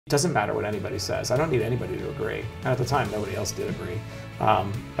It doesn't matter what anybody says. I don't need anybody to agree. And at the time, nobody else did agree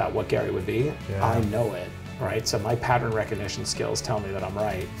about what Gary would be. Yeah. I know it, right? So my pattern recognition skills tell me that I'm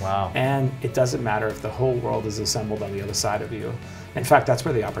right. Wow. And it doesn't matter if the whole world is assembled on the other side of you. In fact, that's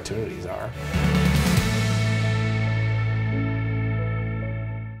where the opportunities are.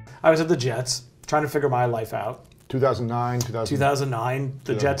 I was at the Jets, trying to figure my life out. 2009.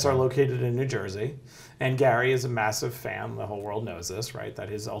 The Jets are located in New Jersey, and Gary is a massive fan. The whole world knows this, right? That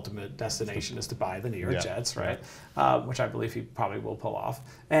his ultimate destination is to buy the New York Jets, right? Which I believe he probably will pull off.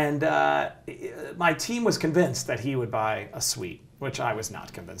 And my team was convinced that he would buy a suite, which I was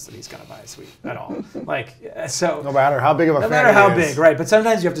not convinced that he's going to buy a suite at all. No matter how big of a fan no matter how it is. big, right? But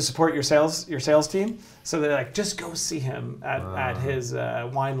sometimes you have to support your sales team. So they're like, just go see him at his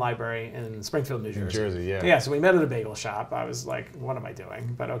wine library in Springfield, New Jersey. Yeah, so we met at a bagel shop. I was like, what am I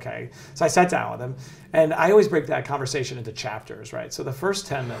doing? But okay. So I sat down with him, and I always break that conversation into chapters, right? So the first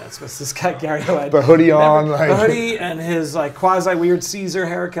 10 minutes was this guy, Gary, who had the hoodie on. The hoodie and his like quasi-weird Caesar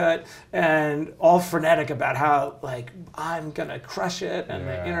haircut, and all frenetic about how like, I'm going to crush it, and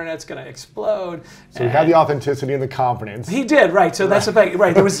the internet's going to explode. So he had the authenticity and the confidence. He did, right. So that's about,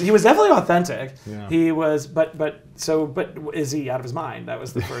 right. He was definitely authentic. Yeah. He was, but is he out of his mind? That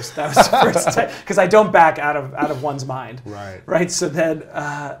was the first, because I don't back out of one's mind. Right. Right. So then,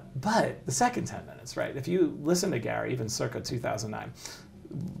 but the second 10 minutes, right? If you listen to Gary, even circa 2009,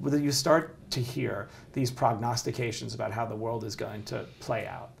 you start to hear these prognostications about how the world is going to play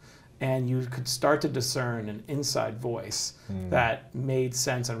out. And you could start to discern an inside voice that made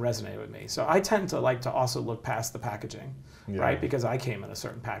sense and resonated with me. So I tend to like to also look past the packaging, right? Because I came in a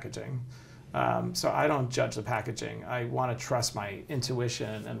certain packaging. So I don't judge the packaging. I want to trust my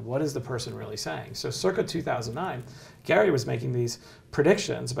intuition and what is the person really saying. So circa 2009, Gary was making these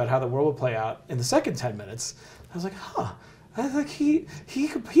predictions about how the world will play out in the second 10 minutes. I was like, huh. I think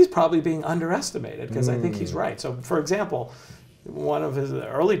he's probably being underestimated because I think he's right. So for example, one of his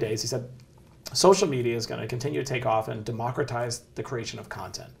early days, he said, social media is going to continue to take off and democratize the creation of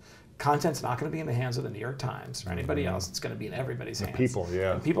content. Content's not going to be in the hands of the New York Times or anybody else. It's going to be in everybody's hands.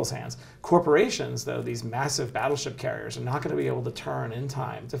 In people's hands. Corporations, though, these massive battleship carriers are not going to be able to turn in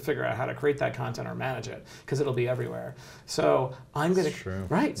time to figure out how to create that content or manage it because it'll be everywhere. So I'm going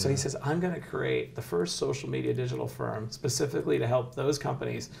to, So he says, I'm going to create the first social media digital firm specifically to help those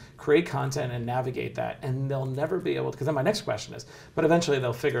companies create content and navigate that. And they'll never be able to, because then my next question is, but eventually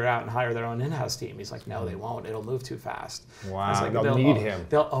they'll figure it out and hire their own in-house team. He's like, no, they won't. It'll move too fast. Wow, like, they'll need him.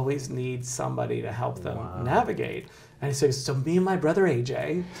 They'll always need somebody to help them navigate. And he says, so me and my brother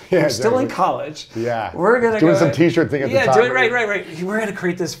AJ, we're still in college. We're gonna doing some t-shirt thing at the time. Right. We're gonna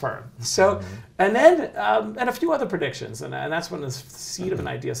create this firm. So, and then and a few other predictions, and that's when the seed of an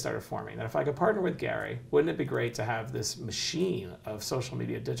idea started forming. That if I could partner with Gary, wouldn't it be great to have this machine of social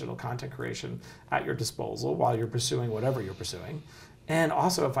media digital content creation at your disposal while you're pursuing whatever you're pursuing? And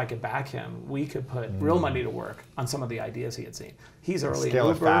also, if I could back him, we could put real money to work on some of the ideas he had seen. He's early in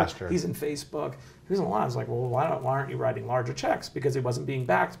Uber, he's in Facebook, he's in a lot. I was like, well, why aren't you writing larger checks? Because he wasn't being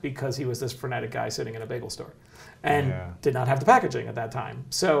backed because he was this frenetic guy sitting in a bagel store and did not have the packaging at that time.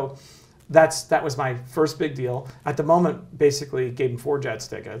 So that was my first big deal. At the moment, basically gave him 4 Jets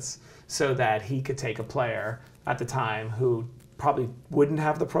tickets so that he could take a player at the time who probably wouldn't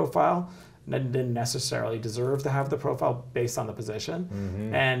have the profile, didn't necessarily deserve to have the profile based on the position,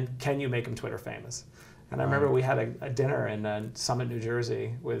 and can you make him Twitter famous? And I remember we had a dinner in Summit, New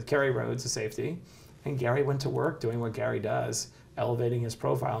Jersey with Kerry Rhodes, a safety, and Gary went to work doing what Gary does, elevating his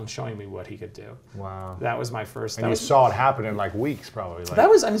profile and showing me what he could do. Wow. That was my first. And you saw it happen in like weeks, probably. That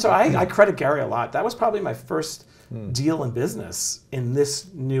was, I mean, so I credit Gary a lot. That was probably my first deal in business in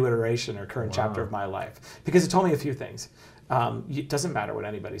this new iteration or current chapter of my life, because it told me a few things. It doesn't matter what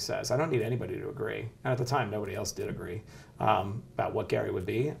anybody says. I don't need anybody to agree. And at the time, nobody else did agree about what Gary would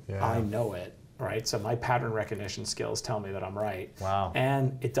be. I know it, right? So my pattern recognition skills tell me that I'm right. Wow.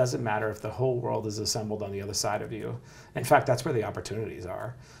 And it doesn't matter if the whole world is assembled on the other side of you. In fact, that's where the opportunities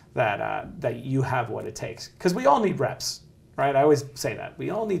are, that you have what it takes. Because we all need reps. Right? I always say that. We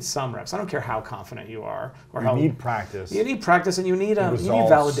all need some reps. I don't care how confident you are. Or you need practice. You need practice, and you need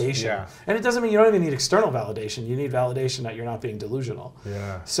validation. And it doesn't mean you don't even need external validation. You need validation that you're not being delusional.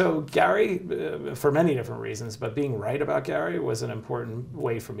 So Gary, for many different reasons, but being right about Gary was an important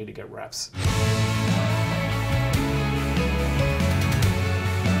way for me to get reps.